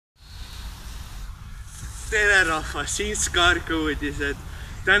Tere rahvas, siin Skarka uudised.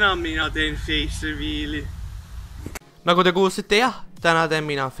 Täna mina teen face reveal'i. Nagu te kuulsite, jah, täna teen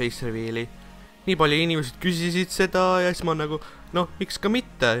mina face reveal'i. Nii palju inimesed küsisid seda ja siis ma nagu, noh, miks ka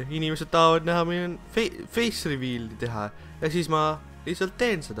mitte. Inimesed tahavad näha meil face reveal'i teha ja siis ma lihtsalt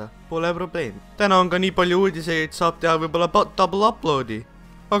teen seda, pole probleemi. Täna on ka nii palju uudiseid, saab teha võib-olla double upload'i.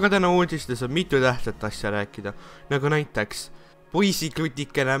 Aga täna uudistes on mitu tähtsat asja rääkida, nagu näiteks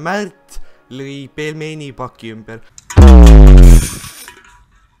poisikrutikene Märt lõi pelmeenipaki ümber.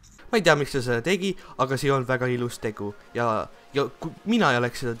 Ma ei tea, miks ta seda tegi, aga see on väga ilus tegu ja mina ei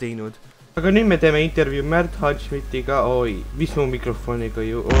oleks seda teinud. Aga nüüd me teeme intervjuu Märt Hanschmidtiga, oi, mis mu mikrofoniga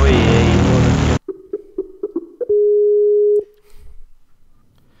ju, oi ei.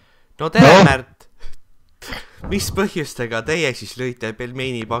 No tere Märt, mis põhjustega teie siis lõite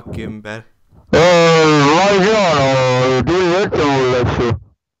pelmeenipaki ümber? Ma ei tea, no tuli ette mulle, eks ju.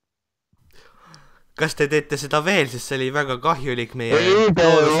 Kas te teete seda veel, sest see oli väga kahjulik meie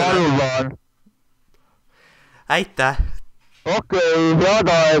loodusele? Aitäh! Okei, head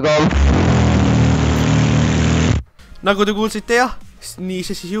aega! Nagu te kuulsite, jah, nii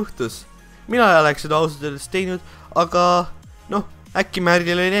see siis juhtus. Mina ei oleks seda ausalt öeldes teinud, aga noh, äkki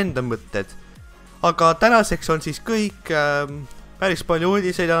Märdil oli enda mõtted. Aga tänaseks on siis kõik, päris palju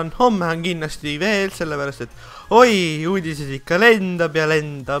uudiseid on, homme on kindlasti veel, sellepärast et oi, uudiseid ikka lendab ja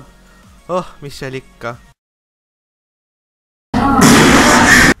lendab. Oh, mis seal ikka.